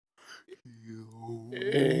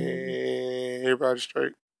Everybody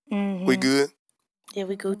straight. We good? Yeah,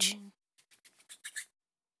 we Gucci.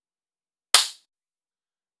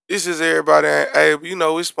 This is Everybody Ain't Able. You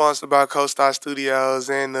know, we're sponsored by CoStar Studios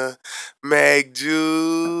and Mag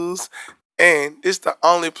Juice. And it's the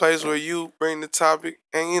only place where you bring the topic.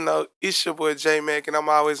 And, you know, it's your boy J-Mac, and I'm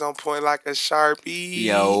always on point like a Sharpie.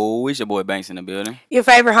 Yo, it's your boy Banks in the building. Your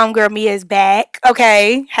favorite homegirl, Mia, is back.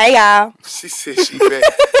 Okay. Hey, y'all. She said she back.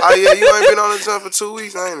 Oh, yeah, you ain't been on the jump for 2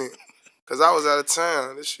 weeks, ain't it? Because I was out of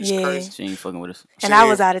town. This shit's crazy. She ain't fucking with us. And I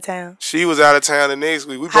was out of town. She was out of town the next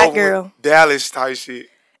week. We Hot both girl. went Dallas type shit.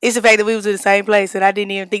 It's the fact that we was in the same place that I didn't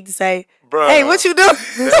even think to say, Bruh, hey, what you doing?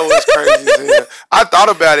 That was crazy as hell. I thought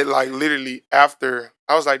about it like literally after.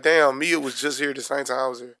 I was like, damn, Mia was just here at the same time I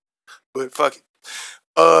was here. But fuck it.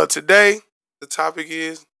 Today, the topic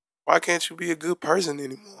is, why can't you be a good person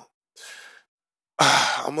anymore?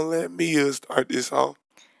 I'm going to let Mia start this off.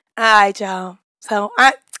 All right, y'all. So,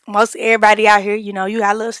 most everybody out here, you know, you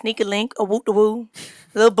got a little sneaker link, a whoop-de-woo,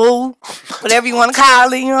 a little boo, whatever you want to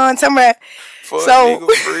call it, you know what I'm talking about? Fuck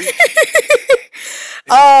nigga free.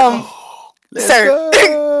 Sir.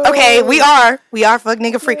 Okay, we are fuck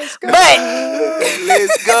nigga free.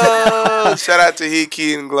 Let's go. Shout out to Hit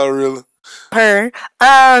Kid and Glorilla. Damn,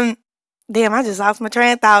 I just lost my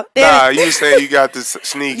train of thought. Nah, you saying you got the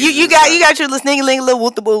sneakers. You got your little sneaker link, little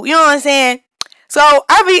whoop the boo. You know what I'm saying? So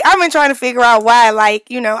I've been trying to figure out why. Like,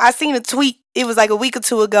 you know, I seen a tweet. It was like a week or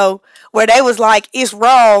two ago where they was like, it's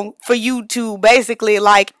wrong for you to basically,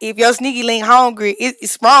 like, if your sneaky link hungry,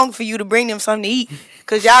 it's wrong for you to bring them something to eat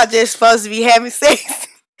because y'all just supposed to be having sex.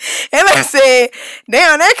 And I said,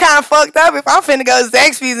 damn, that kind of fucked up if I'm finna go to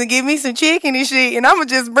Zaxby's and get me some chicken and shit, and I'm gonna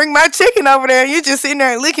just bring my chicken over there and you just sitting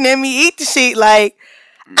there looking at me eat the shit. Like,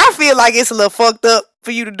 I feel like it's a little fucked up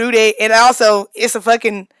for you to do that. And also, it's a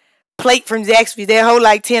fucking plate from Zaxby's. That whole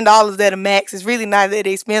like $10 at a max. It's really not that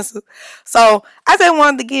expensive. So I just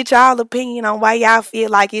wanted to get y'all opinion on why y'all feel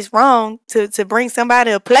like it's wrong to bring somebody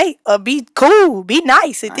a plate or be cool, be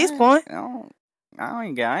nice at this point. I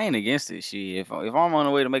ain't against this shit. If I'm on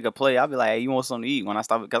the way to make a play, I'll be like, hey, you want something to eat when I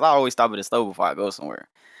stop? Because I always stop at the stove before I go somewhere.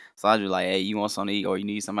 So I'll be like, hey, you want something to eat or you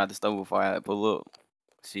need something at the stove before I pull up?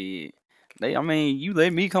 Shit. You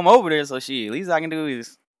let me come over there, so shit. At least I can do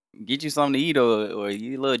is get you something to eat or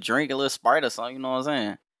you a little drink, a little Sprite or something. You know what I'm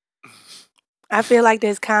saying? I feel like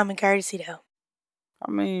that's common courtesy, though.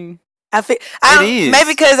 I mean, it is.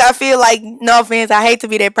 Maybe because I feel like, no offense, I hate to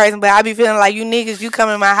be that person, but I be feeling like you niggas, you come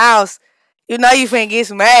in my house, you know you finna get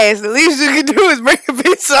some ass. The least you can do is bring a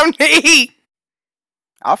bitch something to eat.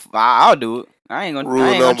 I'll do it. I ain't gonna.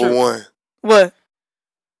 Rule number one. What?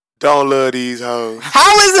 Don't love these hoes.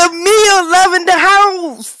 How is a meal loving the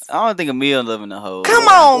house? I don't think a meal loving the hoes. Come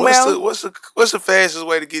on, man. What's the fastest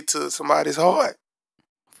way to get to somebody's heart?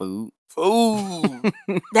 Food.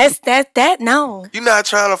 That's no. You're not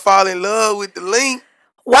trying to fall in love with the link.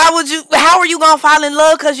 Why would you? How are you gonna fall in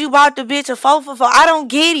love because you bought the bitch a 4 for 4? I don't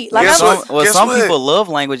get it. Like, some people love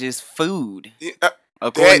language is food. Yeah, that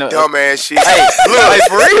dumbass shit. Hey, look, like,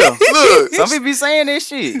 for real. Look, some people be saying this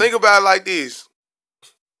shit. Think about it like this: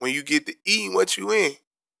 when you get to eating what you in,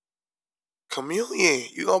 communion,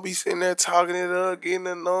 you gonna be sitting there talking it up, getting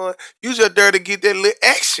annoyed. You just there to get that little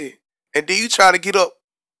action, and then you try to get up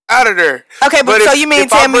out of there. Okay, but so you mean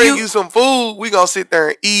if I bring you some food, we gonna sit there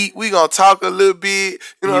and eat. We gonna talk a little bit.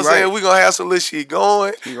 You know what I'm saying? We gonna have some little shit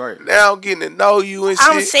going. Right. Now I'm getting to know you and shit.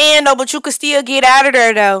 I'm saying though, but you could still get out of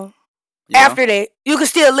there though. Yeah. After that, you can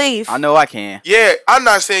still leave. I know I can. Yeah, I'm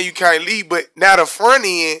not saying you can't leave, but now the front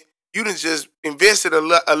end, you done just invested a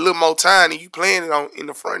little more time and you playing it on in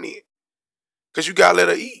the front end. Cause you gotta let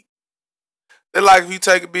her eat. They're like if you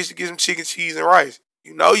take a bitch to get some chicken, cheese, and rice.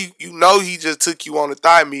 You know he just took you on a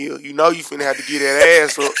thigh meal. You know you finna have to get that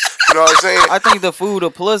ass up. You know what I'm saying? I think the food a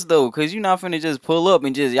plus though, cause you not finna just pull up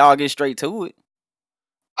and just y'all get straight to it.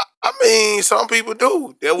 I mean, some people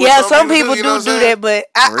do. Yeah, some people do that, but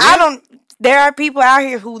I don't. There are people out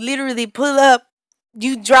here who literally pull up,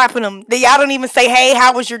 you dropping them. Y'all don't even say, hey,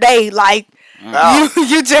 how was your day? Like,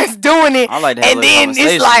 you just doing it. I like that. And then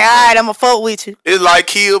it's like, all right, I'm going to fuck with you. It's like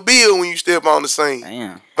Kill Bill when you step on the scene.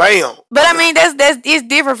 Damn. Bam. But I mean, it's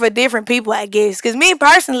different for different people, I guess. Because me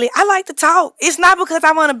personally, I like to talk. It's not because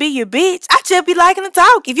I want to be your bitch. I just be liking to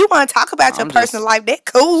talk. If you want to talk about your personal life, that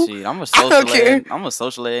cool. Shit, I'm a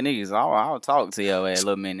social ass nigga. I'll talk to your ass a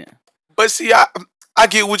little minute. But see, I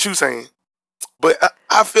get what you saying. But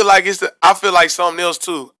I feel like I feel like something else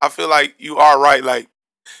too. I feel like you are right. Like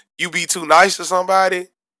you be too nice to somebody,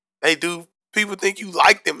 people think you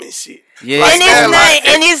like them and shit. Yeah, like,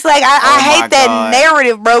 and it's like I hate that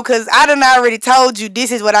narrative, bro. Because I done already told you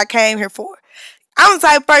this is what I came here for. I'm the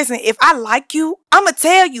type of person, if I like you, I'm going to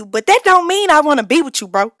tell you. But that don't mean I want to be with you,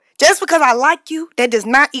 bro. Just because I like you, that does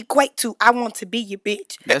not equate to I want to be your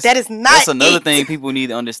bitch. That is not That's another it. thing people need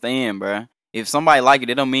to understand, bro. If somebody like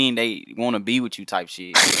it, it don't mean they want to be with you type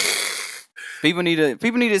shit. People need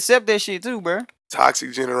to accept that shit too, bro.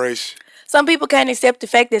 Toxic generation. Some people can't accept the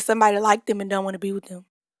fact that somebody like them and don't want to be with them.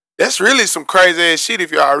 That's really some crazy ass shit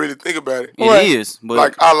if y'all really think about it. It is. But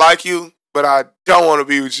like, I like you, but I don't want to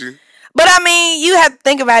be with you. But I mean, you have to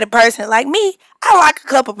think about it personally. Like me, I like a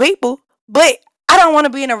couple people, but I don't want to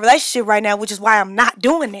be in a relationship right now, which is why I'm not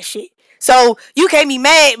doing that shit. So you can't be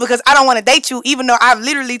mad because I don't want to date you, even though I've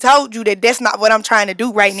literally told you that that's not what I'm trying to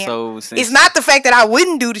do right now. So it's not the fact that I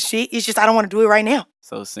wouldn't do the shit. It's just I don't want to do it right now.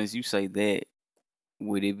 So since you say that,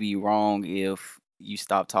 would it be wrong if you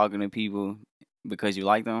stop talking to people because you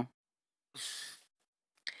like them?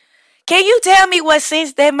 Can you tell me what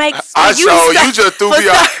sense that makes? You just threw me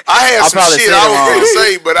off. I had some shit I was going to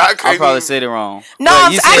say, but I couldn't. I probably said it wrong. No,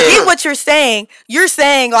 I get what you're saying. You're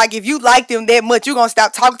saying, like, if you like them that much, you're going to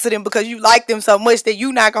stop talking to them because you like them so much that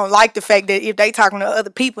you're not going to like the fact that if they talking to other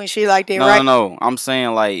people and shit like that, right? No. I'm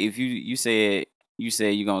saying, like, if you said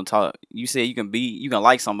you're going to talk, you said you can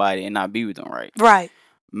like somebody and not be with them, right? Right.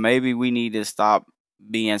 Maybe we need to stop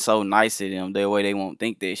being so nice to them. That way they won't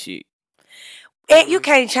think that shit. And you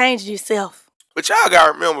can't change yourself. But y'all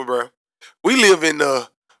gotta remember, bro, we live in the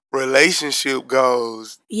relationship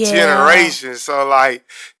goals generation. So, like,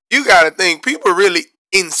 you gotta think people really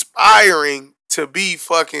inspiring to be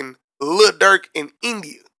fucking Lil Durk in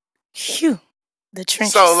India. Phew. The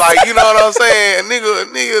trenches. So, like, you know what I'm saying?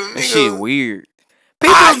 Nigga. That shit weird.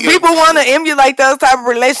 People want to emulate those type of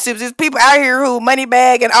relationships. There's people out here who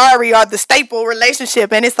Moneybag and Ari are the staple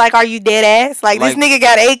relationship, and it's like, are you dead ass? Like this nigga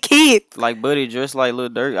got 8 kids. Like Buddy dressed like Lil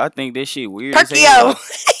Durk. I think that shit weird. Perkio.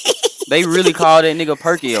 They really call that nigga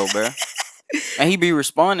Perkio, bro. And he be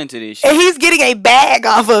responding to this shit. And he's getting a bag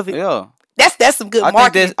off of it. Yeah. That's some good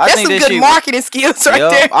marketing. That's some good marketing skills right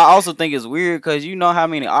there. I also think it's weird because you know how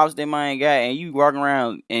many ops that man got, and you walking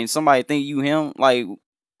around and somebody think you him. Like,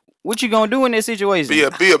 what you gonna do in this situation? Be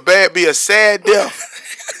a sad death.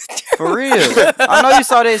 For real. I know you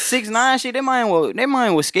saw that 6ix9ine shit. That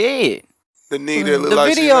man was scared. The nigga that look the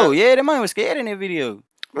like video, that man was scared in that video.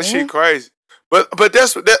 That shit crazy. But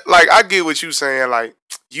that's like, I get what you saying. Like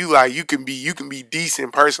you can be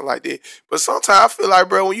decent person like that. But sometimes I feel like,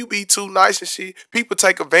 bro, when you be too nice and shit, people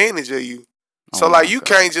take advantage of you. So like you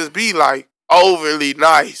can't just be like overly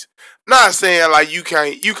nice. Not saying like you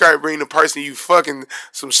can't bring the person you fucking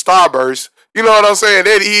some Starburst. You know what I'm saying?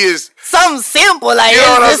 That is something simple, like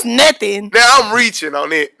it's just nothing. Now I'm reaching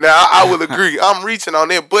on it. Now I will agree. I'm reaching on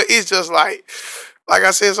it, but it's just like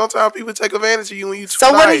I said, sometimes people take advantage of you when you too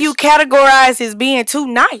nice. So what do you categorize as being too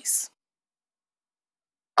nice?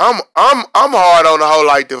 I'm hard on the whole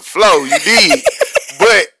like the flow, you did.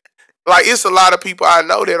 But like it's a lot of people I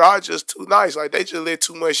know that are just too nice. Like they just let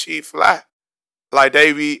too much shit fly. Like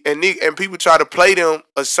they be and people try to play them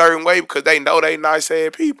a certain way because they know they nice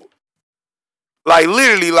ass people. Like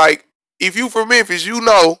literally, like if you from Memphis, you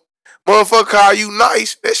know, motherfucker call you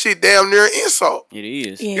nice. That shit damn near an insult. It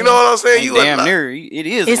is. Yeah. You know what I'm saying? You damn near. It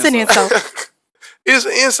is. It's an insult. It's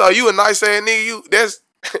an insult. You a nice ass nigga.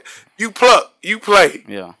 You pluck. You play.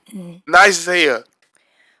 Yeah. Nice as hell.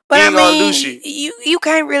 But I mean, you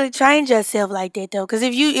can't really change yourself like that though, because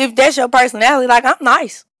if that's your personality, like I'm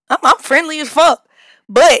nice. I'm friendly as fuck,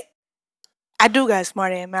 but I do got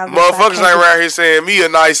smart ass mouth. Motherfuckers ain't around here saying me a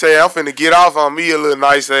nice ass. I'm finna get off on me a little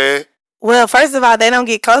nice ass. Well, first of all, they don't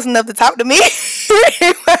get close enough to talk to me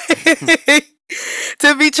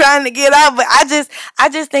to be trying to get off. But I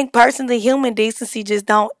just think personally, human decency just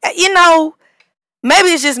don't. You know, maybe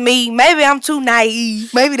it's just me. Maybe I'm too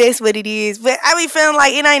naive. Maybe that's what it is. But I be feeling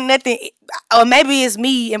like it ain't nothing. Or maybe it's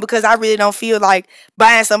me, and because I really don't feel like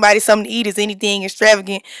buying somebody something to eat is anything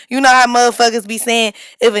extravagant. You know how motherfuckers be saying,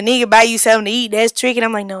 if a nigga buy you something to eat, that's tricky. And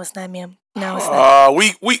I'm like, no, it's not, ma'am. No, it's not.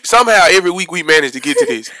 We somehow every week we manage to get to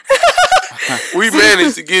this. We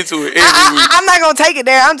managed to get to it every week. I'm not gonna take it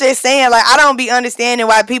there. I'm just saying, like, I don't be understanding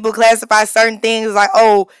why people classify certain things like,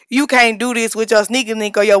 oh, you can't do this with your sneaky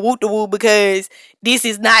link or your woot-the-woo because this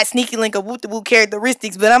is not sneaky link or woot-the-woo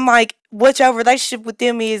characteristics. But I'm like, what your relationship with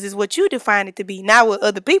them is what you define it to be, not what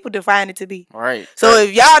other people define it to be. Right. So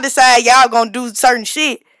if y'all decide y'all gonna do certain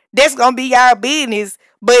shit, that's gonna be y'all business.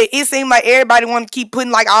 But it seems like everybody want to keep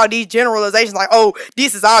putting like all these generalizations, like, oh,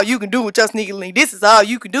 this is all you can do with your sneaky link. This is all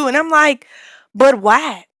you can do. And I'm like, but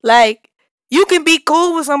why? Like, you can be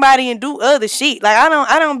cool with somebody and do other shit. Like,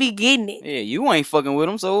 I don't be getting it. Yeah, you ain't fucking with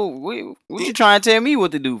them, so what you trying to tell me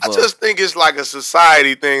what to do for? I just think it's like a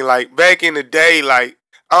society thing. Like, back in the day, like,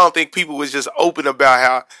 I don't think people was just open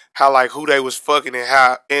about how like who they was fucking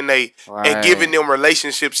and and giving them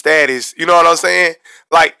relationship status. You know what I'm saying?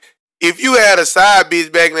 Like if you had a side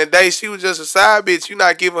bitch back in the day, she was just a side bitch. You're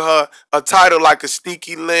not giving her a title like a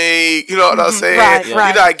sneaky link. You know what I'm saying? Right, You're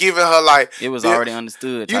not giving her like it was already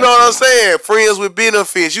understood. You know what I'm saying? Friends with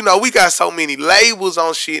benefits. You know, we got so many labels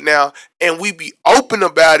on shit now, and we be open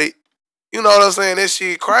about it. You know what I'm saying? That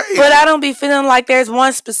shit crazy. But I don't be feeling like there's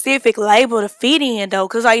one specific label to fit in, though.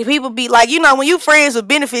 Because, like, people be like, you know, when you friends with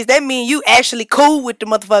benefits, that mean you actually cool with the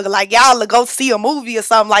motherfucker. Like, y'all will go see a movie or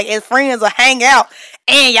something, like, as friends or hang out,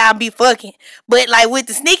 and y'all be fucking. But, like, with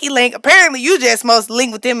the sneaky link, apparently you just supposed to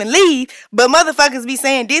link with them and leave. But motherfuckers be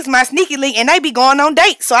saying, this my sneaky link, and they be going on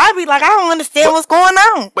dates. So I be like, I don't understand what's going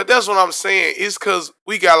on. But that's what I'm saying. It's because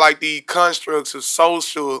we got, like, the constructs of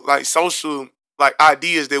social like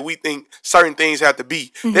ideas that we think certain things have to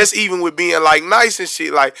be. Mm-hmm. That's even with being like nice and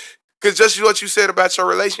shit. Like, cause just what you said about your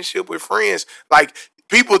relationship with friends, like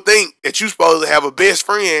people think that you supposed to have a best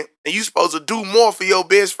friend and you supposed to do more for your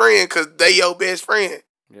best friend cause they your best friend.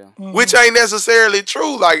 Yeah. Mm-hmm. Which ain't necessarily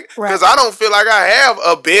true. Like, cause I don't feel like I have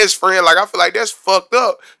a best friend. Like I feel like that's fucked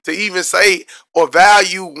up to even say or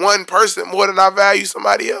value one person more than I value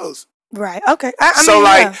somebody else. Right. Okay. I mean,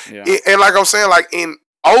 like, and like I'm saying, like in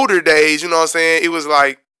older days, you know what I'm saying? It was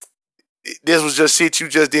like, this was just shit you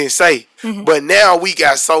just didn't say. Mm-hmm. But now we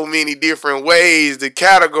got so many different ways to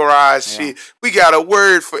categorize shit. We got a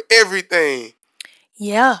word for everything.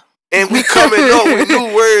 Yeah. And we coming up with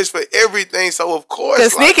new words for everything. So, of course.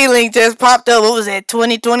 The sneaky link just popped up. What was that,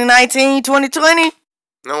 2019, 2020? Know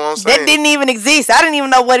what I'm saying? That didn't even exist. I didn't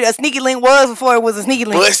even know what a sneaky link was before it was a sneaky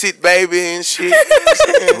link. Bust it, baby, and shit. You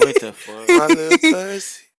know what the fuck? My little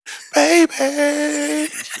pussy.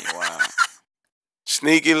 Baby. Wow.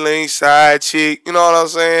 Sneaky link, side chick, you know what I'm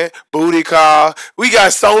saying? Booty call. We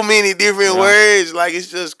got so many different words. Like, it's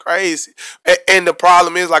just crazy. And the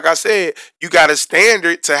problem is, like I said, you got a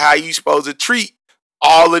standard to how you supposed to treat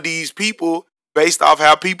all of these people based off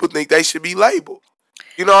how people think they should be labeled.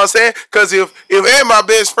 You know what I'm saying? Because if Ant my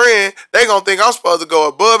best friend, they gonna think I'm supposed to go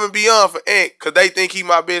above and beyond for Ant because they think he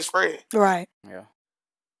my best friend. Right. Yeah.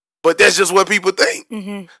 But that's just what people think.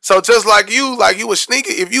 Mm-hmm. So just like you a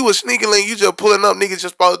sneaker. If you a sneaker link, you just pulling up niggas just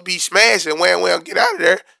supposed to be smashing. Wham, get out of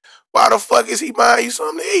there. Why the fuck is he buying you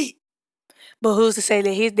something to eat? But who's to say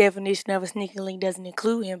that his definition of a sneaker link doesn't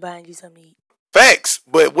include him buying you something to eat? Facts.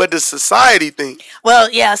 But what does society think?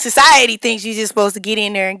 Well, yeah, society thinks you're just supposed to get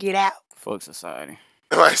in there and get out. Fuck society.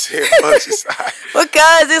 I said fuck society.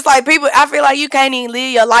 Because it's like people, I feel like you can't even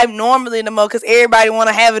live your life normally no more because everybody want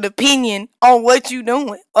to have an opinion on what you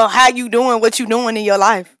doing or how you doing what you doing in your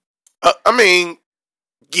life. I mean,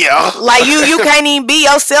 yeah. Like you can't even be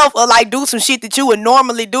yourself or like do some shit that you would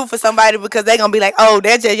normally do for somebody because they gonna be like, oh,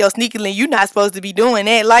 that's just your sneaky link. You're not supposed to be doing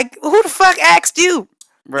that. Like, who the fuck asked you?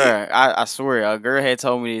 Bruh, I swear, a girl had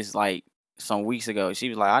told me this like some weeks ago. She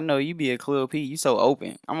was like, I know you be a Club P. You so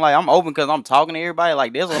open. I'm like, I'm open because I'm talking to everybody.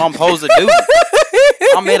 Like, that's what I'm supposed to do.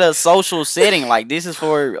 I'm in a social setting. Like, this is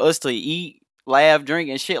for us to eat, laugh, drink,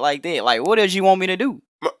 and shit like that. Like, what else you want me to do?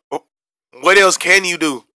 What else can you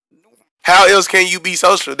do? How else can you be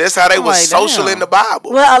social? That's how they was like, social in the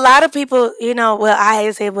Bible. Well, a lot of people, you know, well, I hate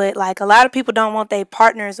to say, but like a lot of people don't want their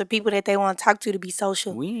partners or people that they want to talk to be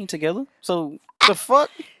social. We ain't together. So, the fuck?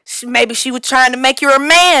 Maybe she was trying to make you her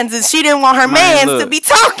mans and she didn't want her mans to be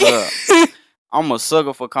talking. Look, I'm a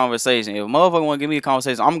sucker for conversation. If a motherfucker want to give me a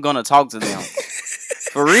conversation, I'm going to talk to them.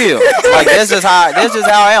 For real. Like, that's just how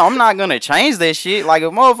I am. I'm not going to change that shit. Like,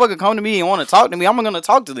 if a motherfucker come to me and want to talk to me, I'm going to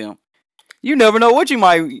talk to them. You never know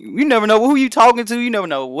you never know who you talking to. You never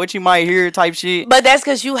know what you might hear type shit. But that's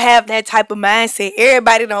because you have that type of mindset.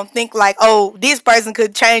 Everybody don't think like, oh, this person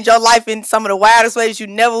could change your life in some of the wildest ways you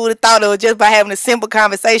never would have thought of just by having a simple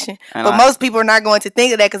conversation. And but most people are not going to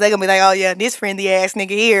think of that because they're going to be like, oh, yeah, this friendly ass nigga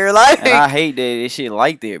here. Like, and I hate that shit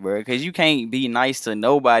like that, bro. Because you can't be nice to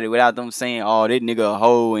nobody without them saying, oh, that nigga a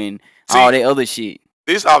hoe and all that other shit.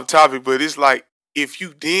 This off topic, but it's like, if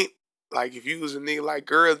you didn't, like, if you was a nigga, like,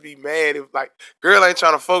 girls be mad if, like, girl ain't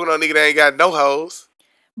trying to fuck with no nigga that ain't got no hoes.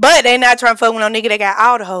 But they not trying to fuck with no nigga that got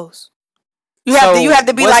all the hoes. You have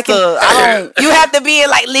to be like, you have to be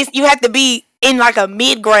like, listen, you have to be in like a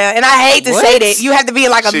mid ground. And I hate to say that. You have to be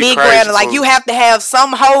in like a mid ground. Like, you have to have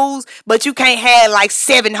some hoes, but you can't have like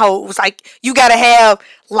 7 hoes. Like, you got to have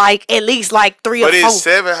like at least like 3 or 4. But is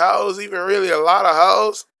 7 hoes even really a lot of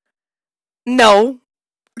hoes? No.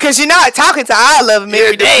 Because you're not talking to all of them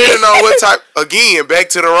every day. Depending on what type, again, back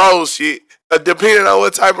to the role shit. Depending on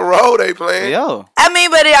what type of role they playing. Yeah. I mean,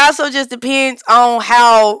 but it also just depends on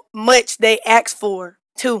how much they ask for,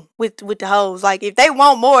 too, with the hoes. Like, if they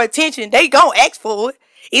want more attention, they gonna ask for it.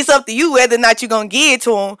 It's up to you whether or not you're gonna give it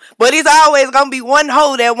to them. But it's always gonna be one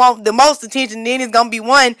hoe that want the most attention. Then it's gonna be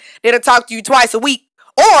one that'll talk to you twice a week,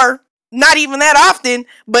 or not even that often.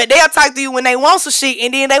 But they'll talk to you when they want some shit,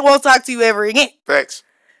 and then they won't talk to you ever again. Facts.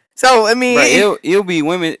 So I mean, Bro, it'll be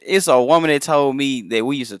women. It's a woman that told me that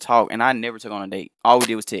we used to talk, and I never took on a date. All we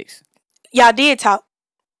did was text. y'all did talk.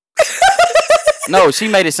 No, she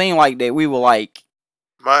made it seem like that we were like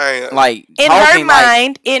Man, In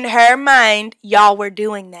talking, in her mind, y'all were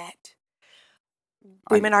doing that.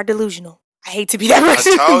 Women are delusional. I hate to be that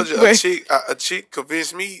person. I told you, a chick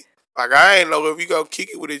convinced me. Like, I ain't know if you go kick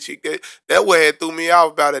it with a chick. That way had threw me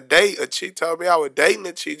off about a date. A chick told me I was dating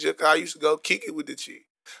a chick just 'cause I used to go kick it with the chick.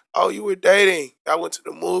 Oh, you were dating. I went to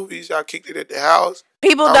the movies. Y'all kicked it at the house.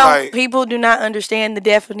 People do not understand the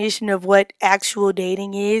definition of what actual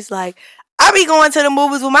dating is. Like, I be going to the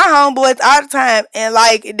movies with my homeboys all the time, and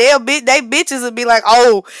like they bitches will be like,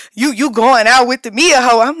 "Oh, you going out with the Mia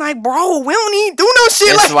hoe?" I'm like, "Bro, we don't even do no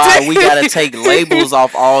shit like that." That's why we gotta take labels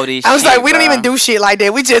off all this. I was shit, like, we don't bro. even do shit like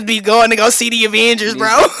that. We just be going to go see the Avengers,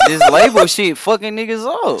 bro. This label shit fucking niggas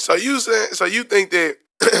up. So you think that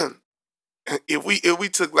if we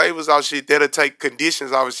took labels off shit, that'll take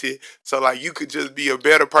conditions off shit. So like you could just be a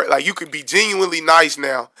better person. Like you could be genuinely nice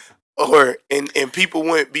now. And people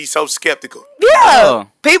wouldn't be so skeptical. Yeah.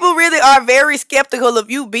 People really are very skeptical of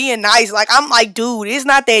you being nice. Like, I'm like, dude, it's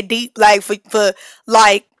not that deep. Like, for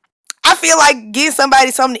like, I feel like getting somebody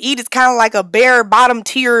something to eat is kind of like a bare bottom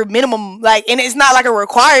tier minimum. Like, and it's not like a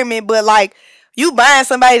requirement, but like, you buying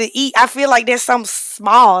somebody to eat, I feel like that's something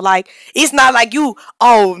small. Like, it's not like you,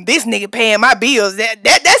 oh, this nigga paying my bills.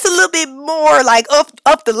 That's a little bit more like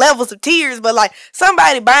up the levels of tiers. But like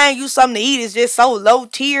somebody buying you something to eat is just so low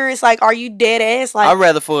tier. It's like, are you dead ass? Like, I'd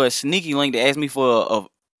rather for a sneaky link to ask me for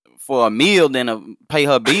a meal than to pay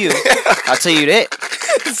her bill. I tell you that.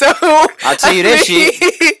 So I tell you that shit.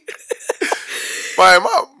 Man,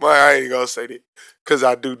 I ain't gonna say that. Cause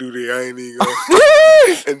I do that. I ain't even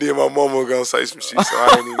gonna. And then my mama gonna say some shit, so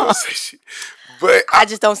I ain't even gonna say shit. But I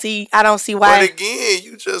don't see why. But again,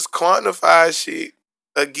 you just quantify shit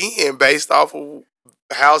again based off of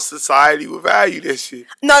how society would value that shit.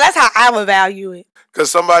 No, that's how I would value it.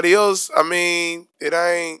 Cause somebody else, I mean, it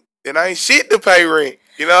ain't shit to pay rent.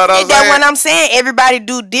 You know what I'm saying? That's what I'm saying. Everybody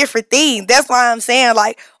do different things. That's why I'm saying,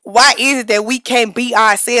 like, why is it that we can't be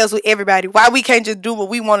ourselves with everybody? Why we can't just do what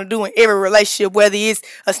we want to do in every relationship, whether it's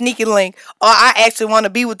a sneaky link or I actually want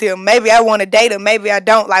to be with them. Maybe I want to date them. Maybe I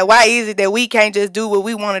don't. Like, why is it that we can't just do what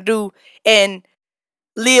we want to do and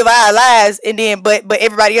live our lives, and then but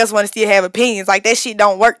everybody else want to still have opinions? Like, that shit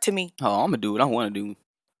don't work to me. Oh, I'm gonna do what I want to do.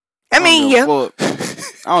 I mean, yeah.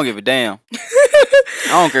 I don't give a damn.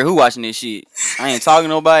 I don't care who watching this shit. I ain't talking to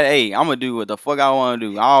nobody. Hey, I'm gonna do what the fuck I want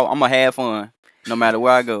to do. I'm gonna have fun no matter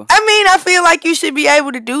where I go. I mean, I feel like you should be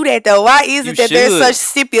able to do that, though. Why is it that there's such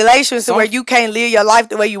stipulations to where you can't live your life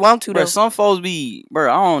the way you want to, though? Bro, some folks be, I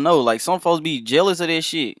don't know, like, some folks be jealous of that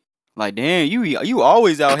shit. Like, damn, you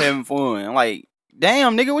always out having fun. I'm like,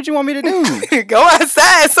 damn, nigga, what you want me to do? Go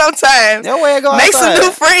outside sometimes. No way I go Make outside. some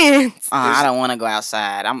new friends. I don't want to go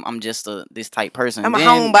outside. I'm just this type person. I'm a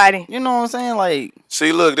homebody. You know what I'm saying? Like,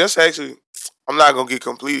 see, look, that's actually, I'm not gonna get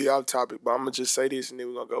completely off topic, but I'm gonna just say this and then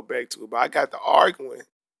we're gonna go back to it. But I got to arguing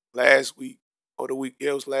last week or the week,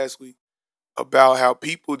 it was last week, about how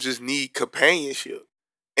people just need companionship.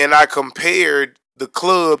 And I compared the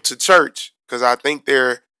club to church because I think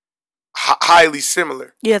they're highly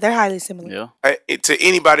similar. Yeah, they're highly similar. yeah. To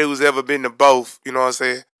anybody who's ever been to both, you know what I'm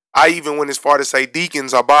saying? I even went as far to say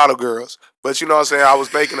deacons are bottle girls. But you know what I'm saying? I was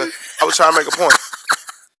trying to make a point.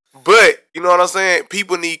 But, you know what I'm saying?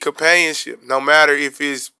 People need companionship, no matter if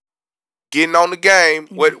it's getting on the game.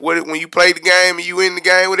 Mm-hmm. When you play the game and you in the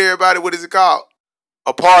game with everybody, what is it called?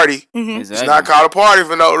 A party. Mm-hmm. Exactly. It's not called a party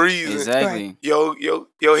for no reason. Exactly. Right.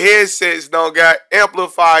 Your headsets don't got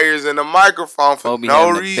amplifiers and a microphone for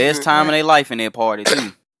no reason. The best time of their life in their party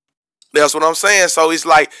too. That's what I'm saying. So it's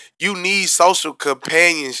like you need social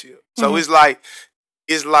companionship. So it's like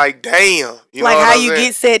damn. You like know how what you I'm saying?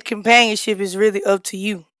 get said companionship is really up to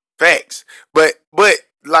you. Facts. But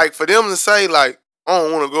like for them to say like, I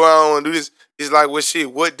don't want to go out and do this. It's like, well,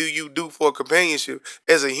 shit, what do you do for companionship?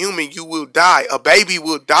 As a human, you will die. A baby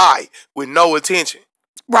will die with no attention.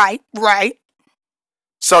 Right.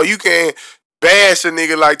 So you can bash a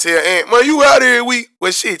nigga like tell Aunt, man, you out here week.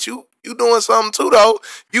 Well, shit, you doing something too, though.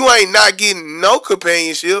 You ain't not getting no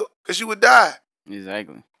companionship because you would die.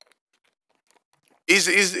 Exactly.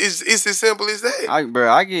 It's as simple as that.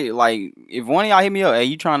 I get, like, if one of y'all hit me up, hey,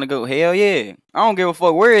 you trying to go? Hell yeah. I don't give a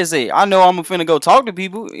fuck where is it. I know I'm finna go talk to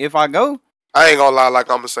people if I go. I ain't gonna lie like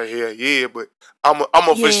I'm gonna say hell yeah, but I'm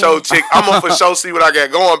a for Yeah. sure check. I'm a for sure see what I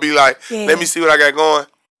got going. Be like, Yeah. let me see what I got going.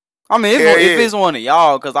 I mean, if it's one of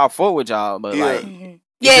y'all, cause I fuck with y'all, but Yeah. like, Mhm. it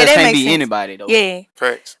Yeah, just that can't makes be sense. anybody though. Yeah.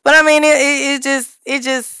 Facts. But I mean, it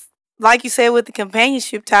just like you said with the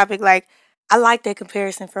companionship topic. Like, I like that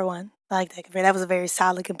comparison for one. I like that comparison. That was a very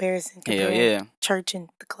solid comparison. Hell comparing yeah. Church and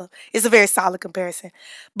the club. It's a very solid comparison.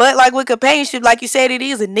 But like with companionship, like you said, it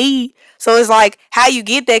is a need. So it's like how you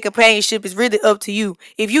get that companionship is really up to you.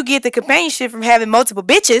 If you get the companionship from having multiple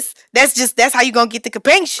bitches, that's how you gonna get the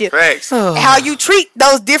companionship. Facts. How you treat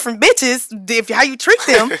those different bitches, how you treat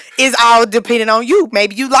them is all dependent on you.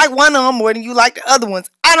 Maybe you like one of them more than you like the other ones.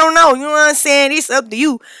 I don't know. You know what I'm saying? It's up to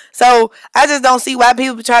you. So I just don't see why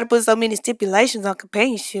people try to put so many stipulations on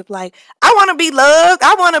companionship. Like, I want to be loved.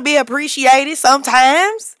 I want to be appreciated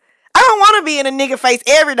sometimes. I don't want to be in a nigga face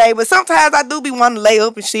every day, but sometimes I do be wanting to lay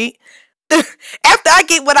up and shit. After I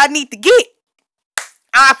get what I need to get,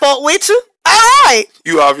 I fuck with you. All right.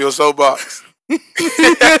 You off your soapbox.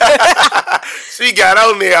 She got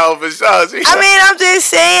on there for sure. I mean, I'm just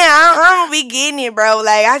saying, I don't be getting it, bro.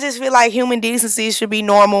 Like, I just feel like human decency should be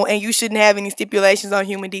normal, and you shouldn't have any stipulations on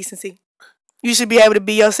human decency. You should be able to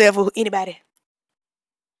be yourself with anybody.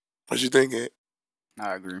 What you thinking?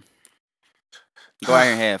 I agree. Go out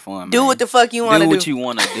here and have fun, man. Do what the fuck you want to do. Do what you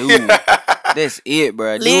want to do. That's it,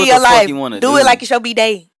 bro. Do Live what your the fuck life. you want to Do it like it's your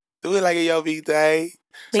B-Day. Do it like a your B-Day.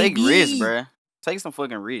 Take Baby. risks, bro. Take some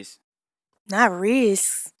fucking risks. Not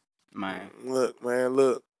risks. Man. Look, man,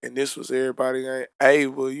 look. And this was Everybody Ain't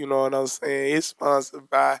Able. You know what I'm saying? It's sponsored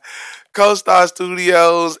by CoStar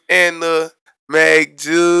Studios and the Mag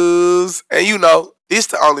Juice. And you know, this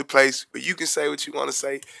the only place where you can say what you want to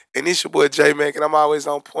say. And it's your boy J Mac, and I'm always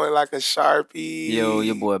on point like a Sharpie. Yo,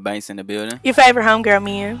 your boy Banks in the building. Your favorite homegirl,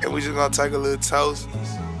 man. And we just gonna take a little toast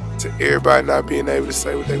to everybody not being able to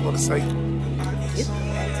say what they want to say.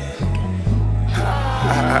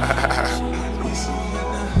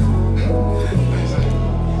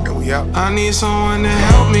 And we out. I need someone to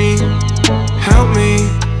help me, help me.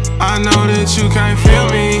 I know that you can't feel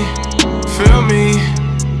me, feel me.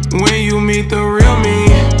 When you meet the real me,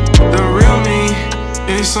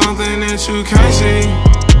 it's something that you can't see,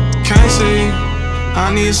 can't see.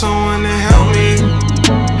 I need someone to help me,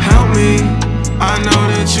 help me. I know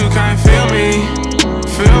that you can't feel me,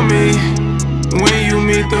 feel me. When you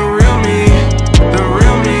meet the real me,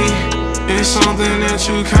 it's something that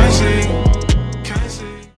you can't see.